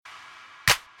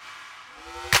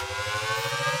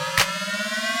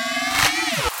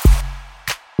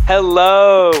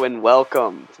Hello and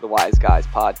welcome to the Wise Guys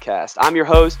podcast. I'm your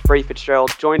host, Brady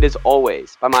Fitzgerald, joined as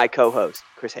always by my co-host,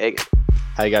 Chris Hagan.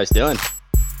 How you guys doing?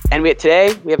 And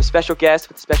today we have a special guest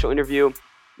with a special interview,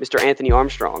 Mr. Anthony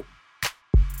Armstrong.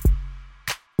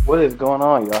 What is going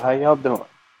on, y'all? How y'all doing?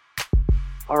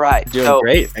 All right. Doing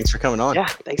great. Thanks for coming on. Yeah,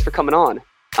 thanks for coming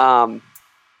on.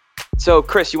 So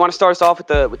Chris, you want to start us off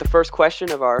with the first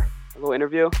question of our little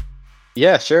interview?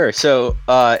 Yeah, sure. So,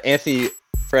 Anthony,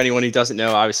 for anyone who doesn't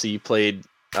know, obviously you played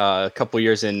a couple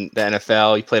years in the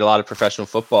NFL. You played a lot of professional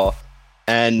football,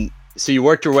 and so you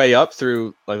worked your way up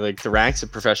through like the ranks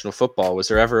of professional football. Was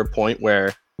there ever a point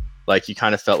where like you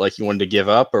kind of felt like you wanted to give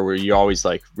up, or were you always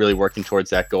like really working towards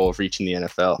that goal of reaching the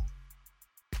NFL?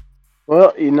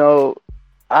 Well,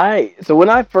 so when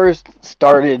I first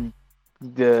started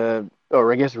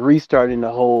restarting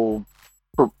the whole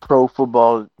pro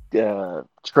football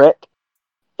trek,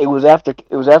 it was after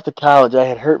college. I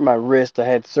had hurt my wrist. I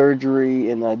had surgery,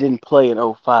 and I didn't play in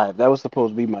 2005. That was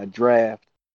supposed to be my draft.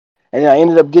 And I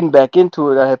ended up getting back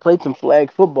into it. I had played some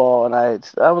flag football, and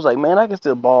I was like, man, I can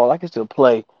still ball. I can still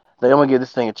play. Like, I'm going to give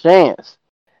this thing a chance.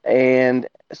 And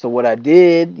so what I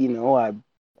did, I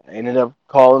ended up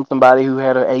calling somebody who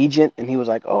had an agent, and he was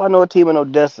like, oh, I know a team in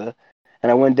Odessa.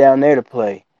 And I went down there to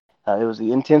play. It was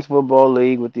the Intense Football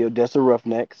League with the Odessa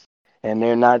Roughnecks, and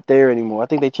they're not there anymore. I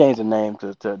think they changed the name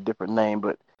to a different name.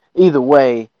 But either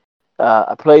way,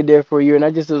 I played there for a year, and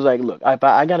I just was like, look,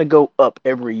 I got to go up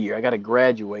every year. I got to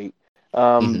graduate.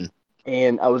 And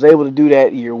I was able to do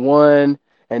that year one,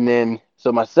 and then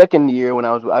so my second year when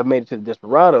I made it to the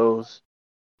Desperados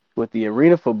with the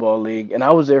Arena Football League, and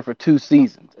I was there for 2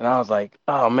 seasons, and I was like,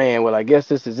 oh man, well I guess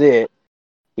this is it.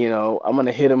 I'm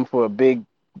gonna hit them for a big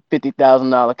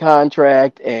 $50,000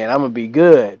 contract, and I'm gonna be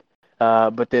good.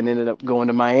 But then ended up going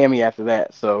to Miami after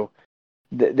that. So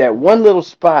that one little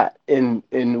spot in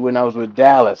when I was with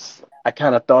Dallas, I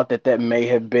kind of thought that may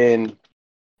have been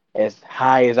as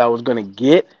high as I was going to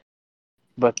get,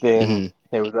 but then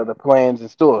there was other plans in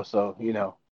store. So,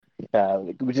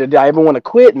 did I ever want to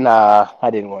quit? Nah, I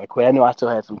didn't want to quit. I knew I still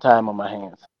had some time on my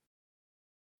hands.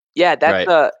 Yeah,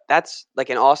 that's like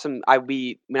an awesome.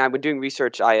 When I was doing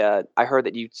research, I heard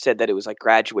that you said that it was like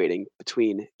graduating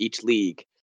between each league.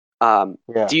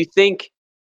 Yeah. Do you think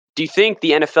the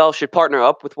NFL should partner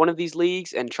up with one of these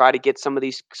leagues and try to get some of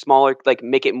these smaller, like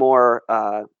make it more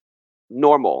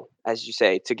normal, as you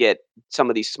say, to get some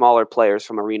of these smaller players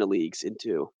from arena leagues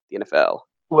into the NFL?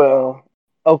 Well,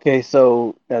 okay,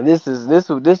 so now this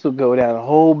will go down a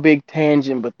whole big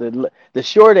tangent, but the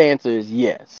short answer is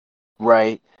yes,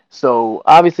 right? So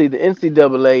obviously the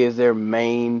NCAA is their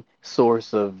main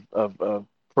source of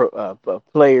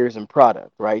players and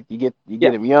product, right? You get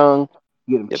them young,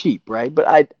 you get them cheap, right?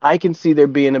 But I can see there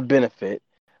being a benefit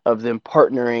of them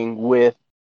partnering with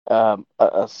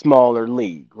a smaller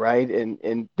league, right?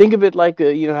 And think of it like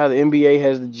how the NBA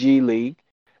has the G League.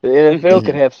 The NFL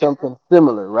could have something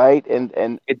similar, right?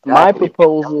 And Exactly.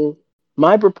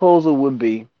 my proposal would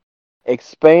be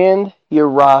expand your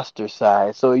roster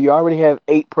size. So you already have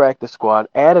 8 practice squad.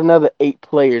 Add another 8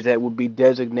 players that would be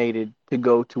designated to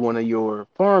go to one of your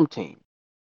farm teams.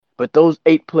 But those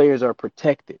 8 players are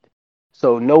protected,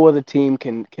 so no other team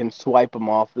can swipe them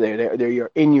off. They're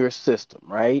in your system,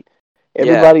 right? Yeah.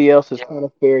 Everybody else is kind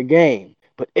of fair game,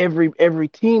 but every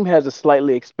team has a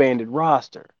slightly expanded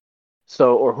roster.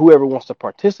 So, or whoever wants to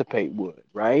participate would,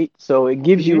 right? So it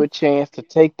gives you a chance to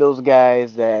take those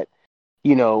guys that,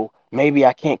 maybe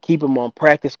I can't keep them on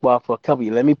practice squad for a couple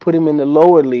years. Let me put them in the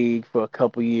lower league for a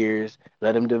couple years,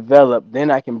 let them develop,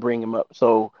 then I can bring them up.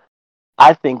 So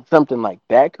I think something like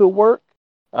that could work.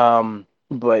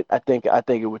 But I think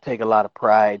it would take a lot of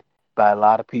pride by a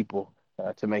lot of people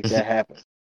to make that happen.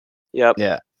 Yep.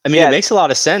 Yeah. I mean, it makes a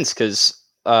lot of sense because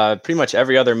pretty much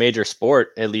every other major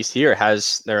sport, at least here,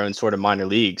 has their own sort of minor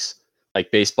leagues.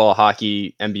 Like baseball,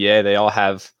 hockey, NBA, they all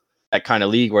have that kind of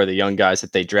league where the young guys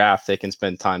that they draft, they can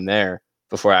spend time there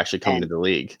before actually coming to the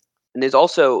league. And there's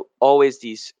also always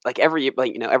these, like every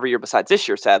year besides this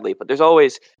year, sadly, but there's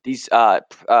always these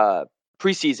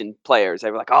preseason players.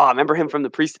 They were like, oh, I remember him from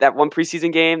that one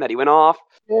preseason game that he went off.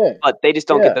 Yeah. But they just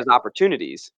don't get those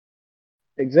opportunities.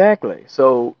 Exactly.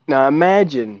 So now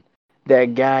imagine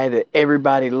that guy that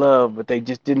everybody loved, but they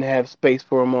just didn't have space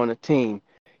for him on the team.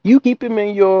 You keep him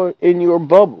in your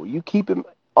bubble. You keep him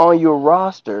on your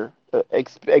roster,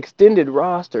 extended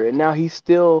roster, and now he's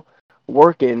still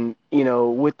working,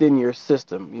 within your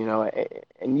system,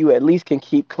 and you at least can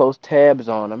keep close tabs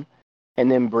on him, and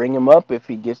then bring him up if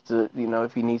he gets to,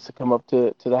 if he needs to come up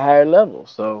to the higher level.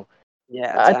 So Yeah,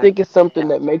 I exactly. think it's something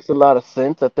that makes a lot of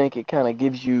sense. I think it kind of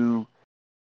gives you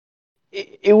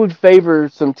it would favor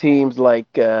some teams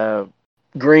like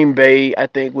Green Bay. I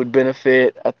think would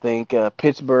benefit. I think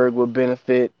Pittsburgh would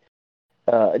benefit.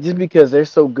 Just because they're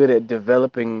so good at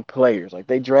developing players. Like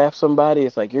they draft somebody,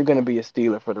 it's like you're going to be a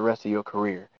Steeler for the rest of your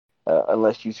career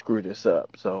unless you screw this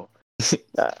up. So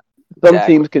uh, some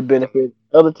Exactly. teams could benefit.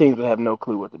 Other teams would have no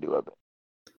clue what to do with it.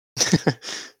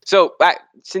 So,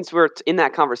 since we're in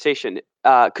that conversation,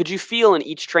 could you feel in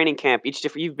each training camp,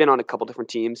 you've been on a couple different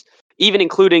teams, even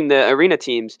including the arena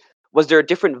teams, was there a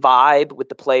different vibe with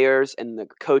the players and the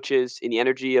coaches in the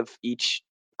energy of each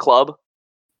club?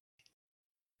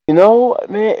 You know,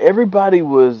 man,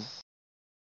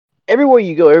 everywhere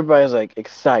you go, everybody's like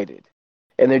excited,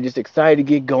 and they're just excited to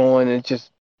get going. And it's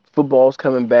just football's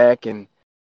coming back, and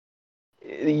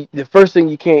the first thing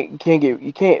you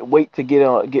can't wait to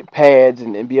get pads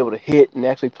and be able to hit and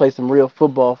actually play some real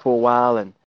football for a while.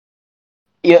 And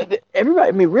yeah, everybody.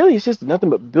 I mean, really, it's just nothing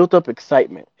but built up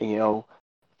excitement. You know,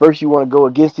 first you want to go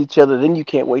against each other, then you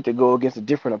can't wait to go against a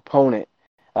different opponent.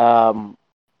 Um,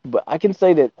 but I can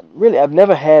say that really, I've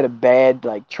never had a bad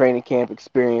like training camp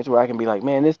experience where I can be like,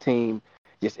 man, this team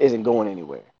just isn't going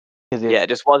anywhere. Because Yeah, it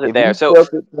just wasn't if there. you So,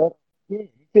 felt it, yeah, you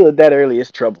feel it that early,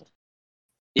 it's trouble.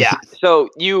 yeah. So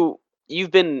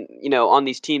you've been, on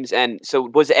these teams, and so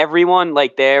was everyone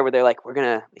like there where they're like, we're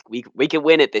gonna we can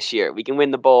win it this year. We can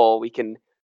win the bowl. We can,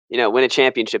 win a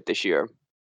championship this year.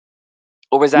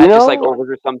 Or was You that just like, or know, was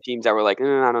there some teams that were like,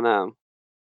 I don't know.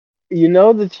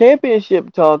 the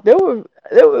championship talk. There were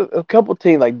a couple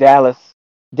teams like Dallas.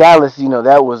 Dallas,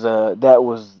 that was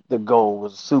the goal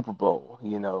was Super Bowl.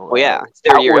 Well, yeah, it's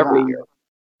their year every Outwardly, year.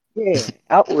 yeah,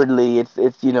 outwardly it's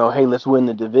hey, let's win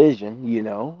the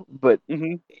division. But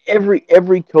Hmm.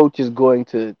 every coach is going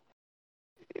to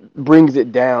brings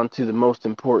it down to the most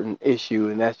important issue,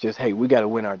 and that's just hey, we got to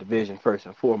win our division first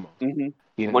and foremost. Hmm.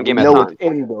 One We game at a know what time. the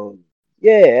end goal is.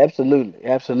 Yeah, absolutely,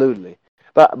 absolutely.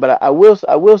 But I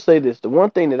will say this: the one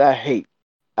thing that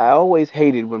I always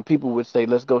hated when people would say,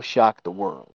 "Let's go shock the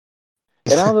world,"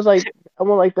 and I'm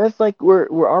like, that's like we're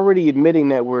already admitting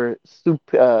that we're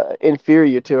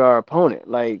inferior to our opponent.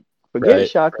 Like, forget Right.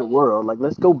 shock the world. Like,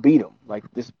 let's go beat them. Like,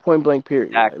 this point blank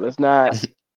period. Like,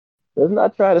 Exactly. let's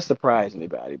not try to surprise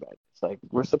anybody. But it's like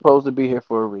we're supposed to be here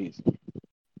for a reason.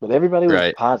 But everybody was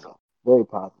Right. positive, very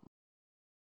positive.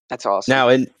 That's awesome. Now,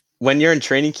 and when you're in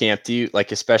training camp, do you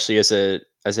like, especially as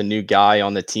a new guy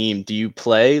on the team, do you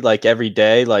play like every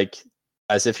day, like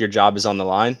as if your job is on the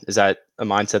line? Is that a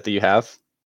mindset that you have?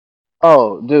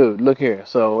 Oh, dude, look here.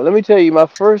 So let me tell you, my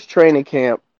first training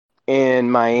camp in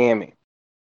Miami.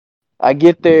 I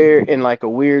get there in like a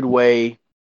weird way.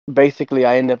 Basically,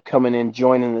 I end up coming in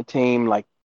joining the team like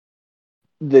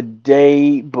the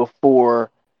day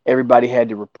before everybody had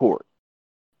to report.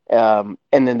 And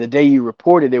then the day you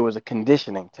reported, there was a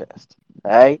conditioning test.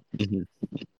 All right. Hmm.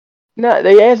 No,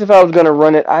 they asked if I was gonna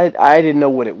run it. I didn't know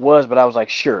what it was, but I was like,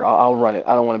 sure, I'll run it.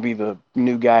 I don't want to be the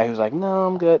new guy who's like, no,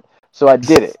 I'm good. So I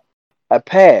did it. I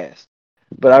passed,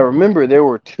 but I remember there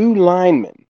were two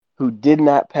linemen who did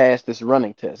not pass this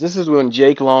running test. This is when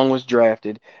Jake Long was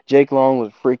drafted. Jake Long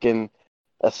was freaking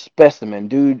a specimen.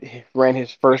 Dude ran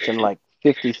his first in like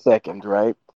 50 seconds,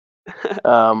 right?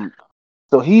 Um,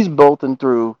 so he's bolting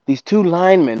through. These two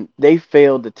linemen, they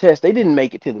failed the test. They didn't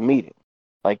make it to the meeting.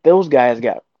 Like those guys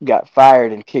got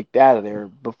fired and kicked out of there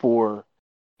before,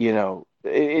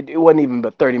 it wasn't even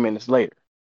but 30 minutes later.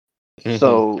 Hmm.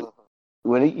 So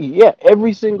yeah,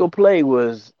 every single play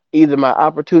was either my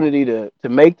opportunity to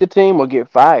make the team or get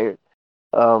fired.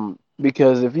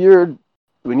 Because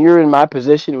when you're in my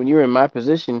position,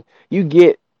 you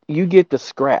get the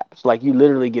scraps. Like you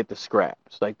literally get the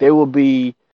scraps. Like there will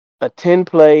be a 10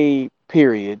 play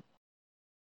period.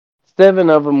 7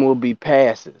 of them will be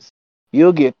passes.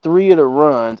 You'll get 3 of the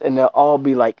runs, and they'll all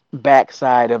be like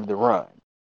backside of the run.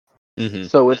 Hmm.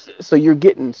 So you're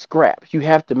getting scraps. You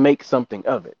have to make something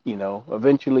of it.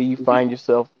 Eventually you Mhm. find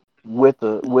yourself with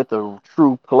a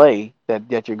true play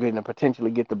that you're going to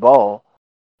potentially get the ball.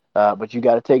 But you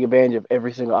got to take advantage of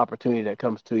every single opportunity that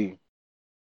comes to you.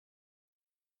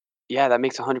 Yeah, that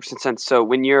makes 100% sense. So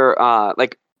when you're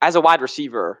like as a wide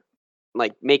receiver,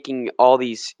 like making all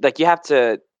these like you have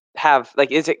to have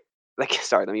like is it like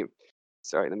sorry, let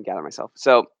me gather myself.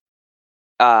 So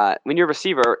when you're a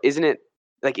receiver, isn't it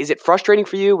like is it frustrating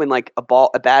for you when like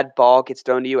a bad ball gets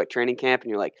thrown to you at training camp and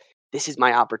you're like, this is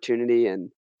my opportunity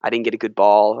and I didn't get a good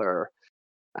ball or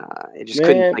it just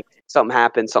couldn't Man, like something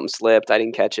happened, something slipped, I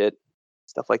didn't catch it,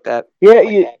 stuff like that.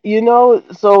 yeah,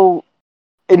 so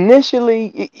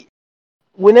initially,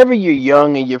 whenever you're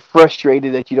young and you're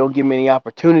frustrated that you don't get many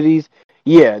opportunities,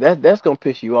 yeah, that's gonna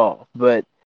piss you off. But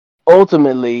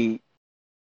ultimately,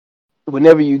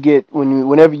 whenever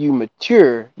you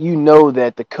mature, you know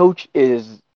that the coach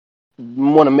is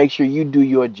want to make sure you do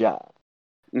your job.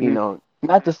 You Mhm. know,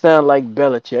 not to sound like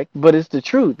Belichick, but it's the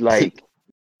truth. Like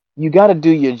you got to do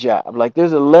your job. Like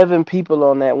there's 11 people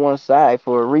on that one side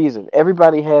for a reason.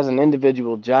 Everybody has an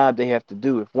individual job they have to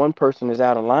do. If one person is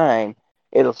out of line,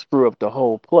 it'll screw up the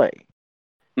whole play.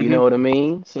 You Mhm. know what I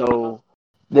mean? So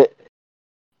that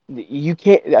you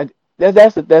can't.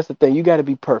 That's the thing. You got to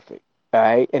be perfect. All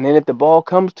right. And then if the ball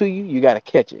comes to you, you got to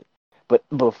catch it. But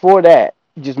before that,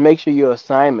 just make sure your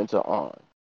assignments are on.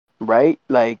 Right.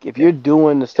 Like if Yeah. you're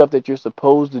doing the stuff that you're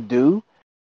supposed to do,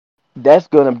 that's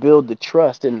going to build the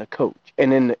trust in the coach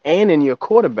and in your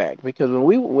quarterback. Because when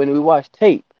we watch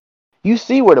tape, you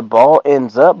see where the ball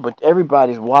ends up, but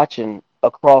everybody's watching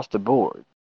across the board.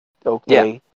 Yeah.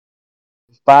 Okay.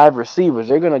 5 receivers.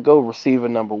 They're gonna go receiver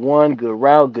number one, good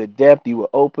route, good depth. You were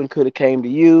open, could have came to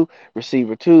you.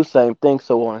 Receiver two, same thing,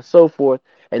 so on and so forth.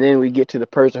 And then we get to the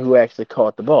person who actually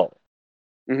caught the ball.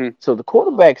 Mhm. So the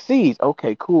quarterback sees,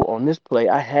 okay, cool. On this play,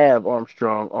 I have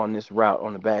Armstrong on this route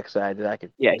on the backside that I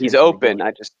could Yeah, he's potentially go open. to.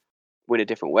 I just went a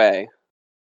different way.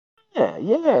 Yeah,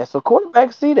 yeah. So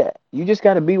quarterbacks see that. You just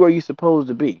got to be where you're supposed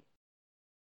to be.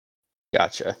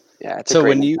 Gotcha. Yeah, it's a So great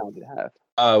when you mentality to have.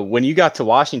 when you got to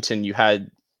Washington, you had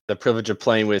the privilege of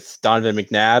playing with Donovan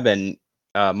McNabb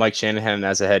and Mike Shanahan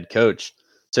as a head coach.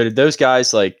 So did those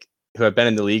guys like who have been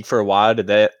in the league for a while, did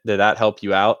that help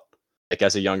you out like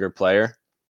as a younger player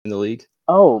in the league?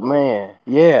 Oh man,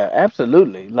 yeah,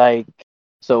 absolutely. Like,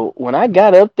 so when I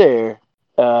got up there,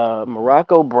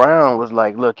 Morocco Brown was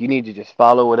like, "Look, you need to just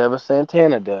follow whatever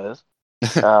Santana does."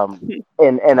 Um,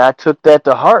 and I took that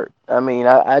to heart. I mean,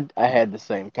 I had the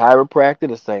same chiropractor,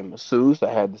 the same masseuse,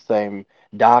 I had the same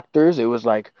doctors. It was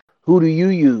like, who do you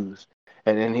use?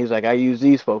 And then he's like, I use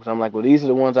these folks. I'm like, well, these are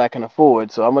the ones I can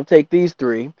afford, so I'm gonna take these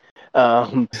three.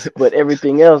 But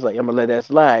everything else, like, I'm gonna let that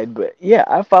slide. But yeah,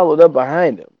 I followed up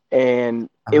behind him, and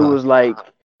it Uh-huh. was like,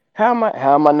 how am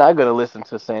I not gonna listen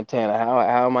to Santana?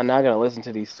 How am I not gonna listen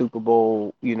to these Super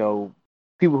Bowl,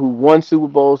 people who won Super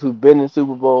Bowls, who've been in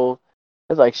Super Bowls?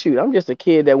 It's like, shoot, I'm just a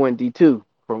kid that went D2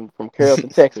 from Carrollton,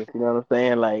 Texas. You know what I'm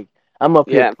saying? Like, I'm up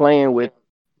here Yeah.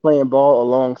 playing ball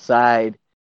alongside,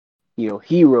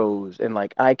 heroes and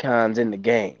like icons in the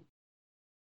game.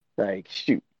 Like,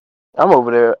 shoot, I'm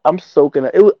over there. I'm soaking.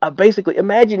 It was basically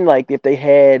imagine like if they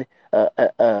had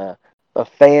a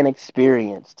fan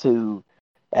experience to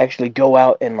actually go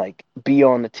out and like be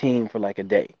on the team for like a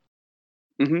day.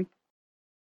 Mhm.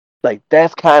 Like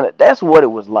that's what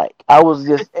it was like. I was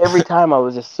just every time I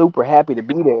was just super happy to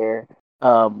be there.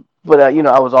 But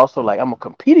I was also like I'm gonna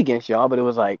compete against y'all. But it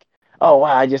was like, oh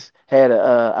wow, I just had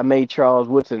I made Charles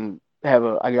Woodson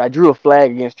I drew a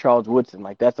flag against Charles Woodson.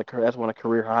 Like that's one of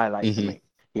career highlights to hmm me.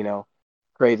 You know,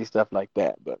 crazy stuff like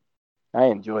that. But I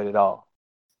enjoyed it all.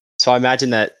 So I imagine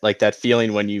that like that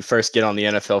feeling when you first get on the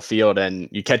NFL field and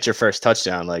you catch your first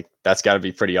touchdown, like that's got to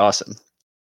be pretty awesome.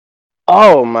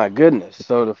 Oh my goodness!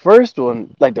 So the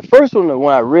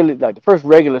one I really like, the first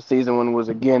regular season one was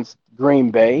against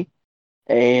Green Bay,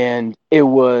 and it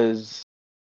was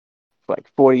like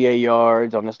 48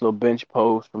 yards on this little bench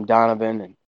post from Donovan.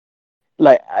 And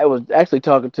like, I was actually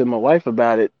talking to my wife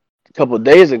about it a couple of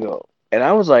days ago, and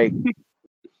I was like,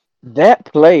 that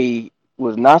play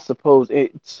was not supposed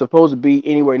to be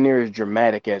anywhere near as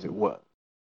dramatic as it was.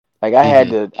 Like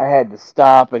hmm I had to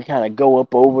stop and kind of go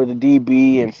up over the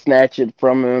DB and snatch it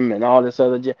from him and all this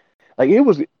other like it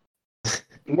was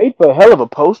made for a hell of a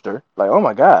poster. Like, oh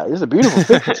my god, it's a beautiful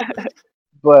picture.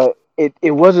 But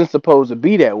it wasn't supposed to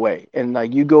be that way. And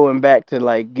like you going back to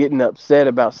like getting upset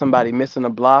about somebody missing a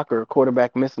block or a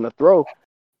quarterback missing a throw,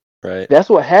 Right. that's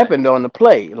what happened on the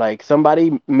play. Like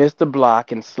somebody missed a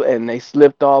block and they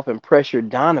slipped off and pressured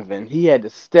Donovan. He had to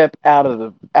step out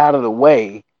of the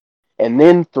way and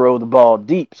then throw the ball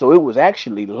deep. So it was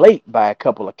actually late by a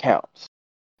couple of counts.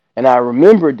 And I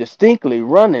remember distinctly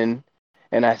running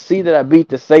and I see that I beat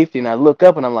the safety and I look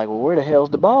up and I'm like, well, where the hell's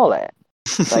the ball at?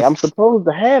 Like I'm supposed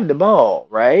to have the ball,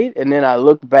 right? And then I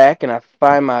look back and I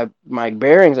find my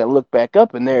bearings. I look back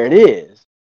up and there it is.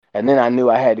 And then I knew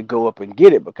I had to go up and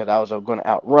get it because I was going to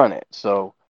outrun it.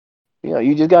 So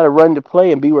you just got to run the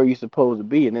play and be where you're supposed to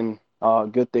be, and then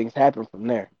good things happen from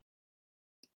there.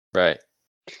 Right.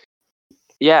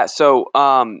 Yeah, so,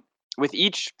 with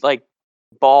each, like,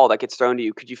 ball that gets thrown to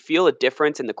you, could you feel a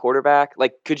difference in the quarterback?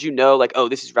 Like, could you know, like, "Oh,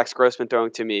 this is Rex Grossman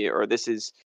throwing to me," or, "This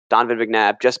is Donovan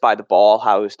McNabb," just by the ball,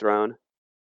 how it was thrown?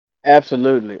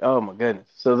 Absolutely. Oh my goodness.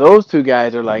 So those two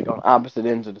guys are like on opposite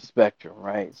ends of the spectrum,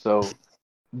 right? So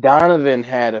Donovan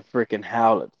had a freaking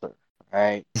howitzer,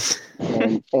 right?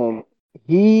 And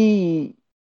he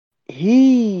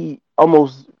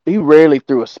he rarely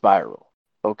threw a spiral.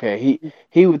 Okay,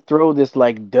 he would throw this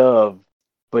like dove,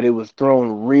 but it was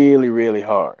thrown really really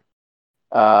hard.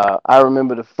 I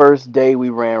remember the first day we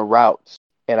ran routes,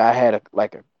 and I had a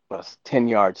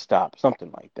 10-yard stop,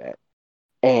 something like that,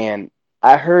 and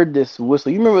I heard this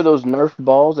whistle. You remember those Nerf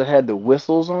balls that had the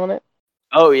whistles on it?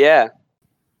 Oh yeah.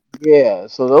 Yeah,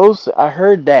 so those I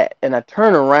heard that, and I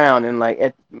turned around and like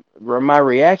at my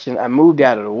reaction, I moved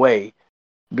out of the way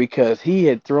because he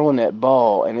had thrown that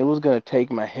ball and it was gonna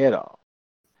take my head off.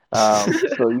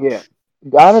 So yeah,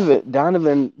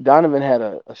 Donovan had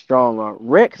a strong arm.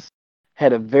 Rex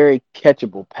had a very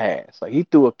catchable pass. Like he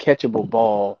threw a catchable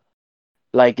ball.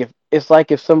 Like if it's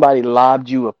like if somebody lobbed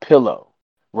you a pillow,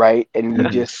 right, and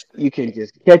you can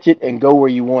just catch it and go where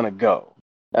you want to go.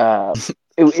 Uh,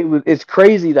 it's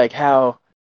crazy like how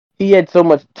he had so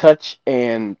much touch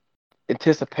and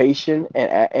anticipation,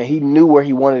 and he knew where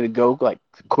he wanted to go like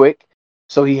quick,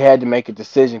 so he had to make a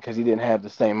decision because he didn't have the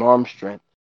same arm strength.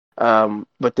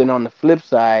 But then on the flip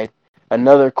side,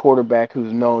 another quarterback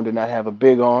who's known to not have a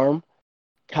big arm,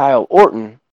 Kyle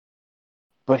Orton,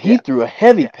 but he Yeah. threw a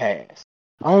heavy pass.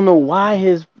 I don't know why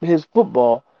his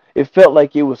football it felt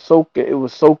like it was soaked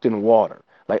in water.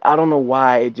 Like I don't know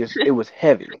why it was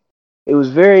heavy. It was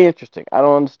very interesting. I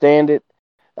don't understand it.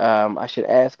 I should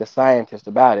ask a scientist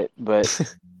about it, but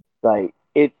like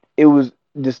it was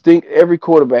distinct. Every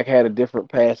quarterback had a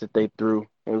different pass that they threw.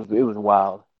 It was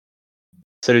wild.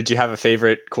 So did you have a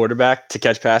favorite quarterback to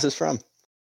catch passes from?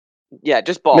 Yeah,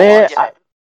 just ball Man, wise.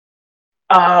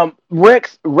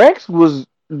 Rex was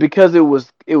because it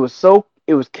was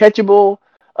catchable,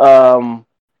 and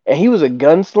he was a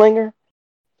gunslinger.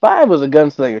 Five was a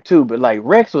gunslinger too, but like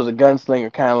Rex was a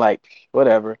gunslinger, kind of like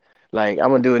whatever. Like I'm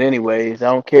gonna do it anyways.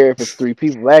 I don't care if it's three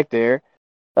people back there.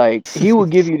 Like he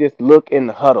would give you this look in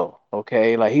the huddle,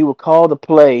 okay? Like he would call the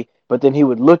play, but then he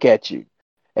would look at you,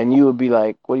 and you would be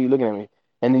like, "What are you looking at me?"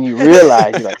 And then you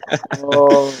realize you're like,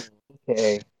 "Oh,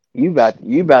 okay." You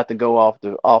about to go off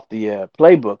the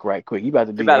playbook right quick. You about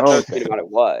to You're do about your to throw own something thing. about it.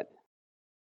 What?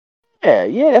 Yeah,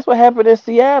 yeah. That's what happened in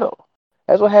Seattle.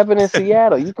 That's what happened in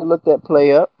Seattle. You can look that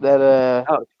play up. Oh,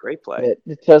 it's a great play. That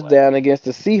the touchdown against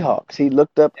the Seahawks. He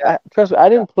looked up. Yeah. Trust me, I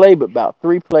didn't play but about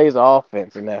 3 plays of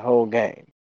offense in that whole game,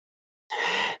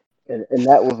 and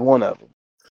that was one of them.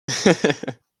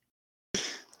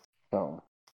 So,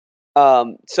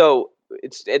 So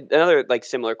it's another like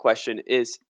similar question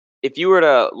is if you were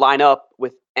to line up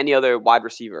with any other wide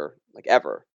receiver like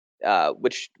ever,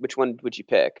 which one would you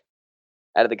pick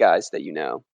out of the guys that you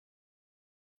know?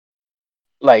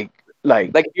 like,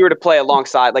 like, Like if you were to play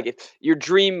alongside, like if your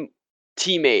dream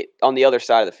teammate on the other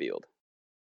side of the field.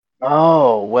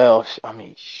 oh well. I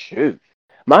mean, shoot.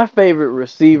 My favorite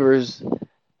receivers.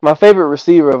 My favorite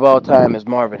receiver of all time is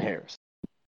Marvin Harris.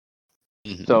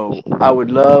 Mhm. So I would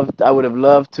have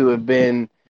loved to have been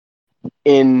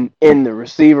in the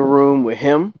receiver room with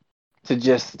him to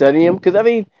just study him. Because I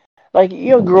mean, like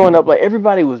growing up, like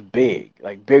everybody was big,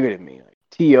 like bigger than me. Like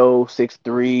To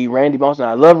 6'3", Randy Moss. And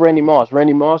I love Randy Moss.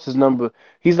 Randy Moss is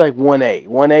he's like 1A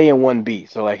and 1B.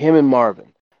 So like him and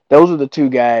Marvin, those are the two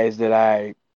guys that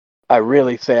I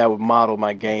really say I would model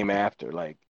my game after.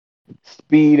 Like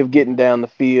speed of getting down the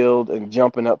field and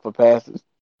jumping up for passes,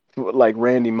 like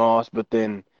Randy Moss, but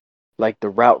then like the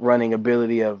route running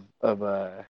ability of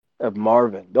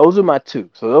Marvin. Those are my two.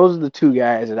 So those are the two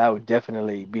guys that I would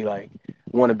definitely be like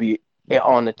want to be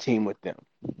on the team with them.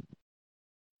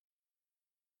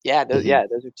 Yeah, Mhm.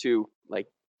 those are two like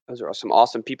those are some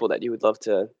awesome people that you would love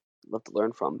to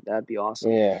learn from. That'd be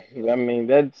awesome. Yeah, I mean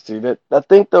that. I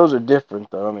think those are different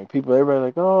though. I mean, everybody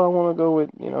like, oh, I want to go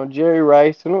with Jerry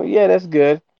Rice, and yeah, that's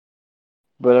good.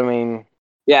 But I mean,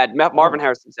 Yeah, I don't Marvin know.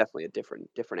 Harris is definitely a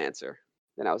different answer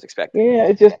than I was expecting. Yeah,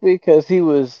 it's just because he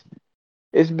was.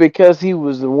 It's because he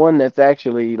was the one that's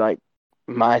actually like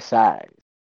my size.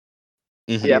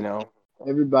 Mhm. You Yep. know,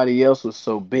 everybody else was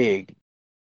so big.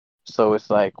 So it's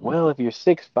like, well, if you're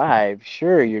 6'5",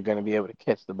 sure you're going to be able to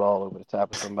catch the ball over the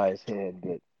top of somebody's head.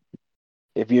 But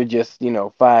if you're just,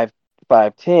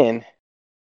 5'10",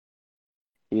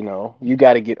 you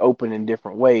got to get open in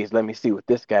different ways. Let me see what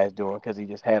this guy's doing because he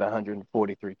just had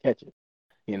 143 catches.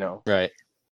 You know. Right.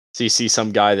 So you see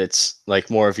some guy that's like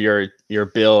more of your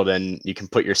build, and you can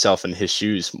put yourself in his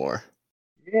shoes more.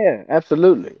 Yeah,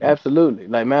 absolutely, absolutely.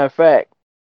 Like matter of fact,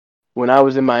 when I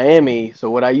was in Miami, so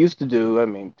what I used to do, I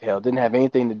mean, hell, didn't have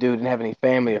anything to do, didn't have any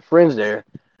family or friends there.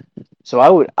 So I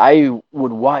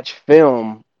would watch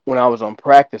film when I was on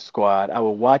practice squad. I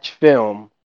would watch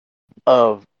film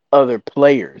of other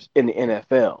players in the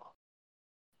NFL,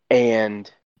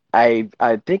 and I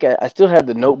think I still have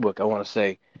the notebook. I want to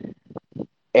say,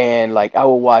 And like I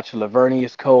would watch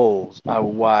Lavernius Coles, I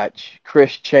would watch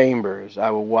Chris Chambers,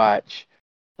 I would watch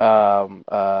Donald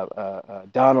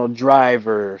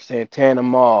Driver, Santana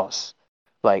Moss,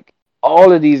 like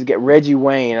all of these get Reggie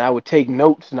Wayne. I would take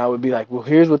notes and I would be like, well,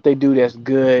 here's what they do that's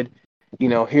good.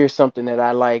 Here's something that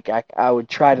I like. I would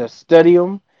try to study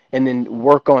them and then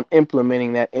work on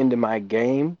implementing that into my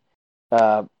game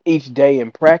each day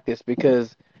in practice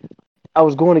because I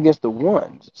was going against the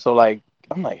ones. So like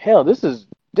I'm like, hell, this is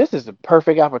a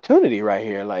perfect opportunity right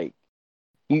here. Like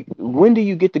when do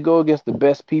you get to go against the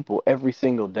best people every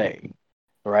single day?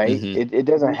 Right? Mm-hmm. It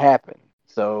doesn't happen.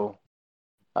 So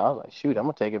I was like, shoot, I'm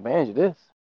gonna take advantage of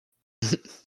this.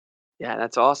 Yeah,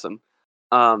 that's awesome.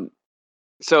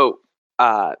 So,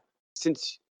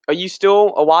 since are you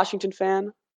still a Washington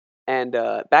fan? And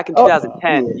back in Oh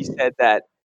 2010, you said that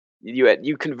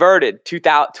you converted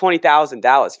 20,000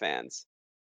 Dallas fans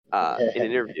in an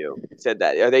interview. You said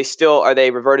that. Are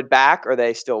they reverted back, or are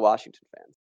they still Washington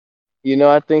fans?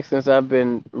 I think since I've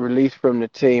been released from the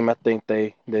team, I think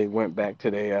they went back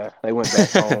to they went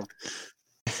back home.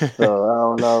 So I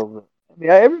don't know.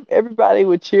 Yeah, everybody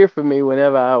would cheer for me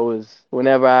whenever I was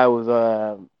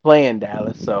playing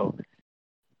Dallas. So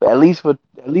at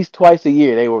least twice a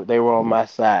year they were on my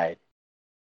side.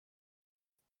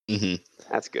 Mm-hmm.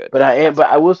 That's good. But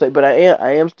I will say, but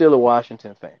I am still a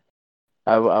Washington fan.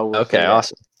 I will Okay, say that.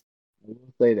 awesome. I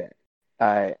will say that.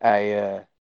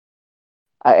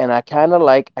 And I kind of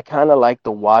like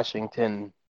the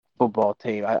Washington football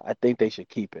team. I think they should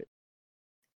keep it.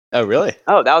 Oh, really?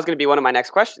 Oh, that was going to be one of my next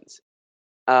questions.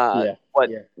 Yeah, What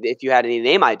yeah. if you had any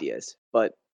name ideas? But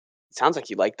it sounds like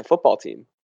you like the football team.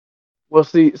 Well,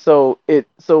 see, so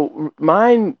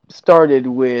mine started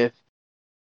with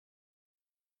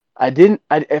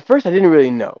at first I didn't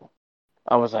really know.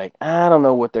 I was like, I don't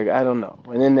know.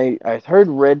 And then I heard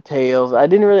Red Tails. I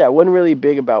wasn't really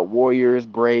big about Warriors,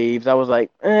 Braves. I was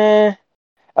like, I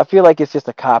feel like it's just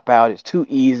a cop out. It's too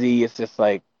easy. It's just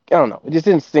like, I don't know. It just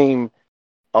didn't seem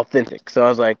authentic. So I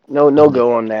was like, no Mm-hmm.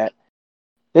 go on that.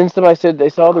 Then somebody said they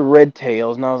saw the Red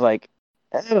Tails, and I was like,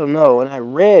 I don't know. And I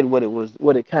read what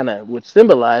it kind of would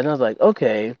symbolize, and I was like,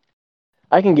 okay,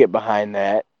 I can get behind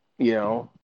that, you know.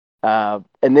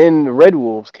 And then the Red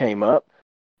Wolves came up,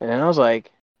 and I was like,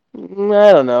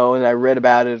 I don't know. And I read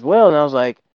about it as well, and I was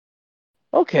like,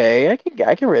 okay, I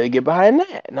can really get behind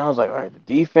that. And I was like, all right, the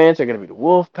defense are gonna be the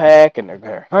Wolf Pack, and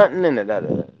they're hunting and da da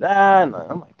da da. And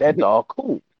I'm like, that's all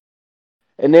cool.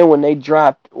 And then when they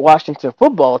dropped Washington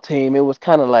football team, it was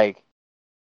kind of like,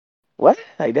 what?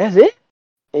 Like that's it,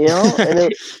 And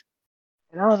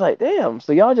I was like, damn.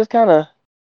 So y'all just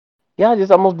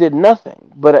almost did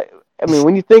nothing. But I mean,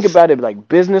 when you think about it, like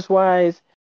business wise,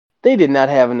 they did not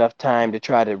have enough time to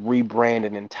try to rebrand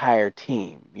an entire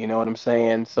team. You know what I'm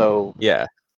saying? So Yeah.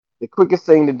 the quickest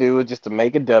thing to do is just to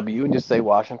make a W and just say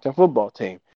Washington football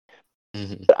team.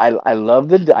 Mm-hmm. I love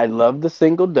the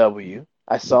single W.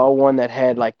 I saw one that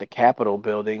had like the Capitol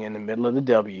building in the middle of the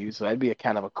W, so that'd be a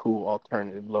kind of a cool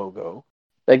alternative logo.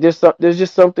 Like there's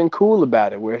just something cool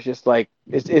about it where it's just like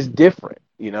it's different,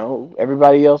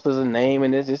 Everybody else has a name,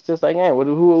 and it's just like, hey,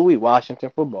 who are we?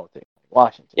 Washington football team.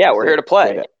 Washington. Yeah, That's we're here it. to Say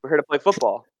play. that. We're here to play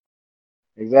football.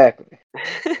 Exactly.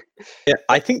 Yeah,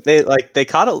 I think they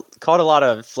caught a lot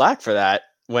of flack for that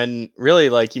when really,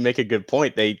 like, you make a good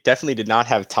point. They definitely did not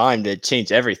have time to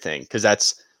change everything because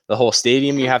that's the whole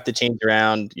stadium you have to change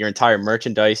around, your entire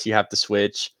merchandise you have to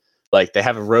switch. Like, they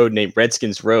have a road named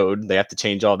Redskins Road. They have to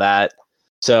change all that.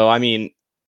 So, I mean,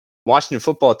 Washington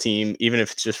football team, even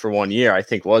if it's just for 1 year, I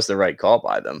think was the right call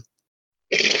by them.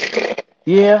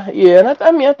 Yeah, and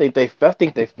I mean, I think they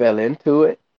fell into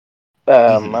it.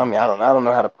 Mm-hmm. I mean, I don't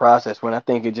know how to process when I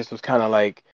think it just was kind of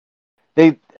like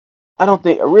they. I don't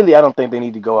think they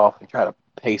need to go off and try to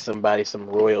pay somebody some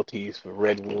royalties for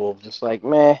Red Wolves. Just like,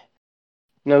 meh,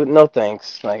 no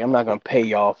thanks. Like, I'm not gonna pay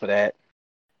y'all for that.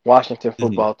 Washington Mm-hmm.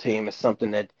 football team is something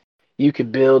that you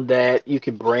could build, that you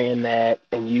could brand that,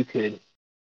 and you could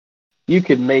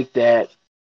make that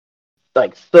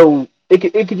like so. It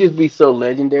could just be so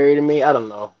legendary to me. I don't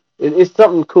know. It's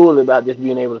something cool about just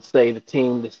being able to say the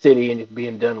team, the city, and just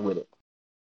being done with it.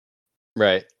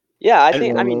 Right. Yeah, I And You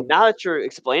think. know what I I mean, mean? now that you're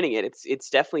explaining it, it's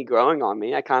definitely growing on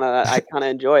me. I kind of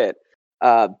enjoy it.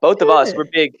 Both of us, Yeah.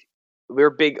 we're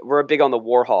big on the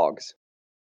Warhogs.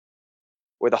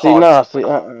 We're the See, Hogs. no, see,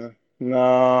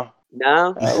 no.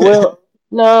 No. Well,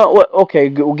 no. Well, okay.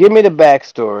 Well, give me the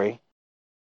backstory.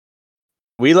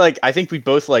 I think we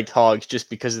both liked Hogs just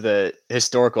because of the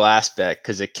historical aspect,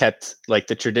 because it kept like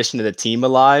the tradition of the team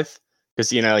alive.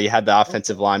 Because you had the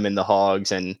offensive Okay. linemen, the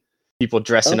Hogs, and people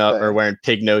dressing up or Okay. wearing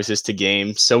pig noses to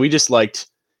games. So we just liked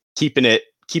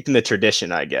keeping the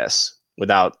tradition, I guess,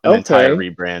 without an entire Okay,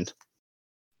 rebrand.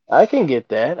 I can get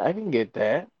that. I can get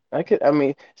that. I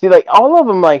mean, see, like all of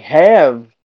them like have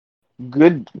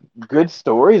good good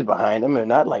stories behind them, and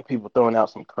not like people throwing out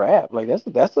some crap. Like that's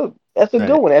a good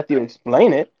Right. one after you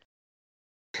explain it.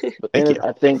 But Thank then you.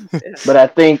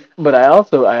 but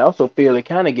I also feel it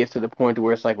kind of gets to the point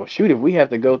where it's like, well, shoot, if we have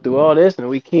to go through all this and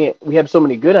we have so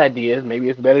many good ideas, maybe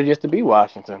it's better just to be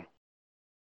Washington.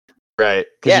 Right.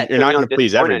 Because Yeah, you're so we not going don't to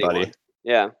please disappoint everybody. anyone.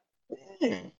 Yeah.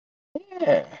 Yeah,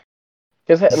 yeah.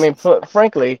 Because I mean,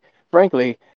 frankly,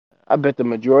 I bet the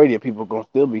majority of people gonna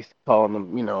still be calling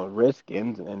them,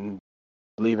 Redskins and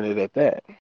leaving it at that.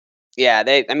 Yeah,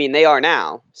 they are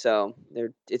now. So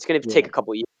it's going to take Yeah, a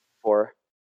couple years before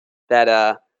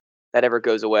that ever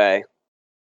goes away.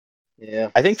 yeah,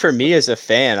 I think for me as a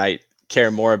fan, I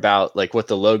care more about like what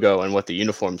the logo and what the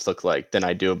uniforms look like than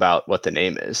I do about what the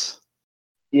name is.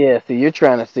 yeah. See, you're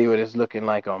trying to see what it's looking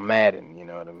like on Madden. You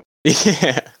know what I mean?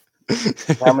 Yeah.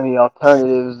 How many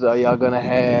alternatives are y'all gonna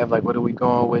have? Like, what are we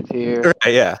going with here?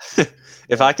 Right, yeah.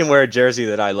 If I Yeah, can wear a jersey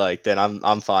that I like, then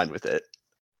I'm fine with it.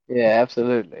 yeah,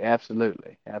 absolutely,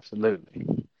 absolutely, absolutely.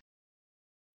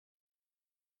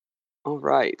 All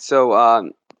right. So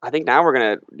I think now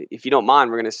if you don't mind,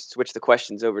 we're gonna switch the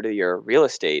questions over to your real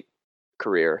estate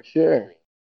For career. sure,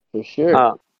 for sure.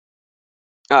 Uh,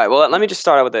 all right. Well, let me just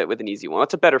start out with an easy one.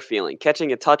 What's a better feeling,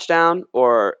 catching a touchdown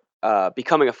or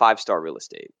becoming a 5-star real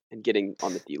estate and getting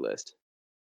on the D list?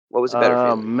 What was a better Oh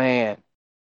feeling? man.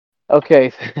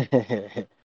 Okay.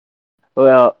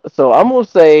 Well, so I'm gonna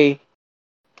say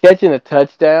catching a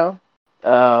touchdown.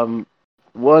 Um,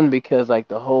 One because like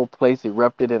the whole place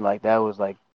erupted and that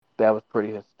was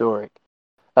pretty historic.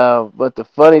 But the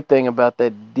funny thing about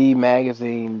that D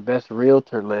Magazine Best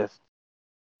Realtor list,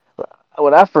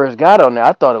 when I first got on there,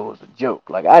 I thought it was a joke.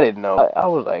 Like I didn't know. I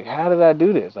was like, how did I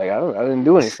do this? Like I didn't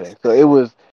do anything. So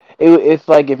it's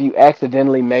like if you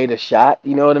accidentally made a shot.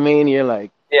 You know what I mean? You're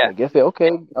like, Yeah. I guess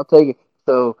okay, I'll take it.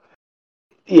 So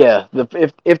yeah,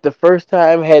 if the first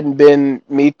time hadn't been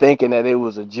me thinking that it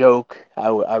was a joke, I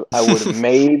would have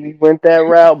maybe went that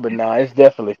route. But no, it's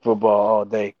definitely football all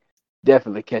day.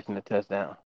 Definitely catching a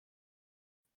touchdown.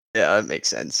 Yeah, that makes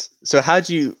sense. So how'd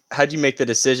you make the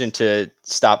decision to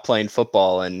stop playing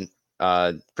football and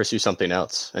pursue something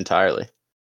else entirely?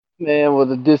 Man, well,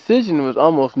 the decision was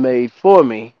almost made for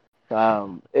me.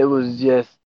 It was just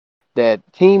that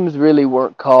teams really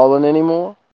weren't calling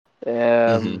anymore.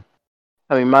 Hmm. Um,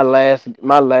 I mean, my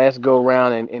last go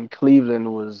round in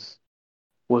Cleveland was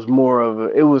more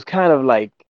of it was kind of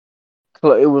like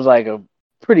it was like a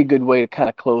pretty good way to kind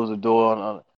of close the door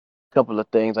on a couple of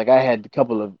things. Like I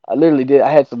literally did.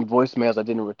 I had some voicemails I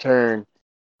didn't return.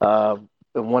 Uh,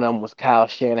 and one of them was Kyle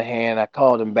Shanahan. I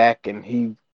called him back, and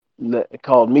he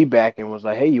called me back and was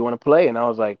like, "Hey, you want to play?" And I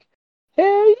was like,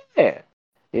 "Hell yeah!"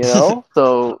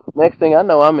 So next thing I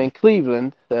know, I'm in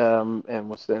Cleveland, and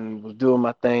was doing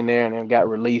my thing there, and then got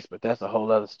released. But that's a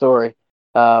whole other story.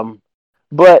 Um,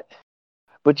 but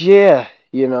but yeah,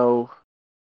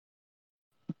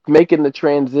 making the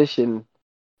transition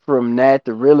from that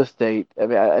to real estate. I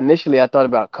mean, initially I thought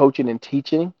about coaching and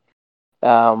teaching,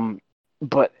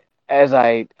 but as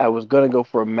I was gonna go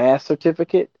for a math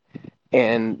certificate,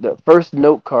 and the first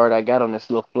note card I got on this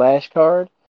little flashcard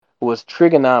was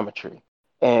trigonometry,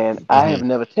 and I Hmm. have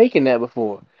never taken that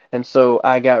before, and so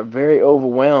I got very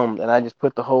overwhelmed, and I just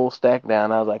put the whole stack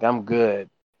down. I was like, I'm good.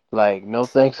 Like, no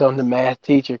thanks on the math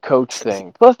teacher coach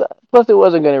thing. Plus, it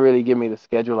wasn't gonna really give me the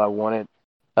schedule I wanted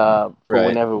for Right.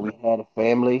 whenever we had a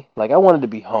family. Like, I wanted to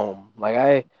be home. Like,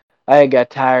 I had got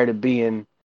tired of being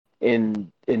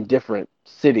in different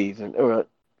cities or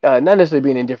not necessarily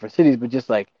being in different cities, but just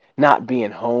like not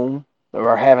being home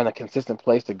or having a consistent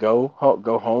place to go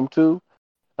home to.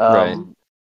 Right.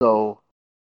 So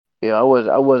I was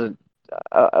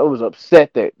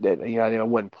upset that I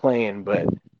wasn't playing, but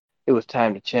it was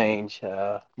time to change.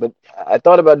 But I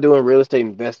thought about doing real estate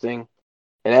investing,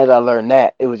 and as I learned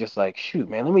that, it was just like, shoot,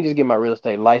 man, let me just get my real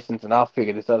estate license, and I'll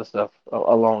figure this other stuff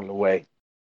along the way.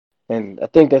 And I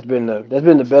think that's been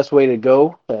the best way to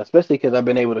go, especially because I've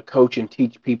been able to coach and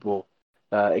teach people.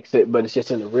 But it's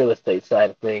just in the real estate side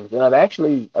of things, and I've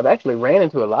actually ran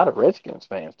into a lot of Redskins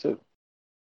fans too.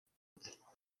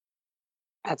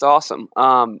 That's awesome.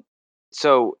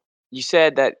 So you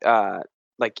said that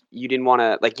like you didn't want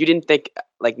to like you didn't think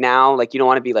like now like you don't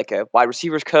want to be like a wide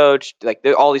receivers coach. Like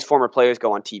all these former players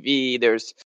go on TV. There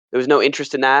was no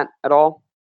interest in that at all.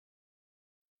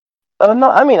 No,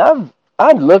 I mean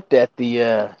I've looked at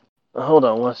the. Hold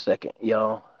on one second,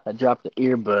 y'all. I dropped the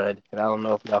earbud, and I don't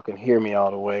know if y'all can hear me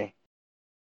all the way.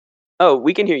 Oh,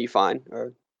 we can hear you fine, or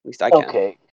at least I can.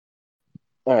 Okay.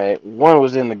 All right, one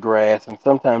was in the grass, and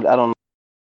sometimes I don't.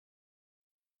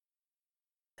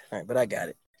 All right, but I got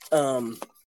it.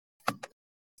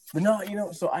 But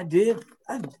no, so I did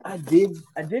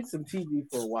some TV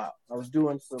for a while. I was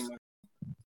doing some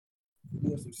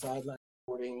sideline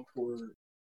reporting for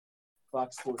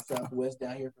Fox Sports Southwest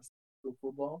down here for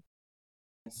football.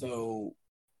 And so,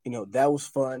 that was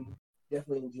fun.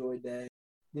 Definitely enjoyed that.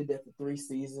 Did that for 3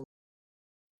 seasons.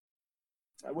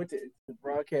 I went to the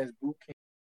broadcast boot camp,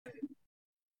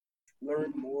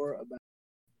 learned more about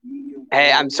media.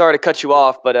 Hey, I'm sorry to cut you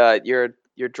off, but you're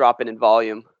dropping in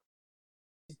volume.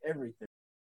 Everything.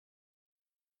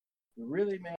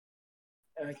 Really, man.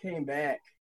 And I came back.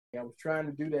 I was trying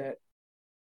to do that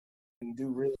and do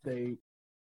real estate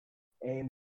and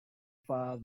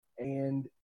father and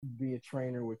be a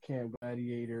trainer with Camp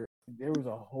Gladiator. There was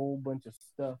a whole bunch of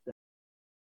stuff that,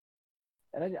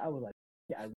 and I was like,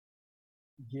 yeah, I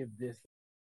give this.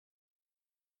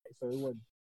 So it was.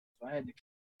 So I had to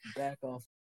back off.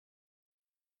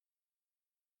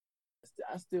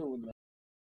 I still would love.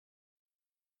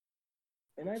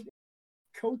 And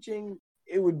coaching,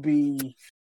 it would be.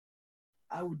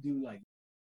 I would do like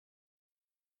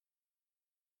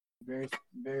very,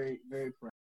 very, very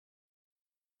proud.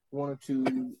 1 or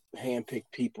 2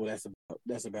 handpicked people. That's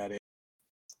about it.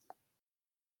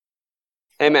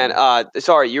 Hey man,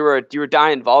 sorry, you were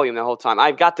dying in volume the whole time.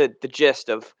 I've got the gist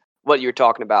of what you were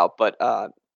talking about, but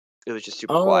it was just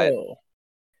super quiet. Oh,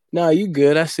 no, you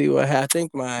good. I see what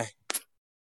happened. I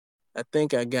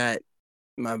think I got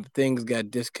my things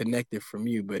got disconnected from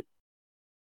you, but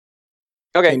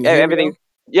Okay, can you hear me everything.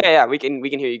 though? Yeah, we can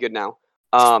hear you good now.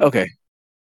 Okay.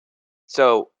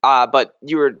 So, but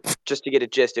you were, just to get a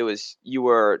gist, it was you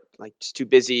were like just too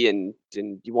busy and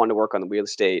you wanted to work on the real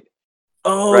estate,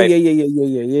 Oh right?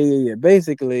 yeah.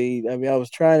 Basically, I mean, I was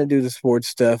trying to do the sports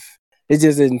stuff. It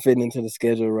just isn't fitting into the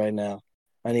schedule right now.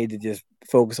 I need to just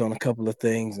focus on a couple of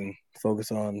things and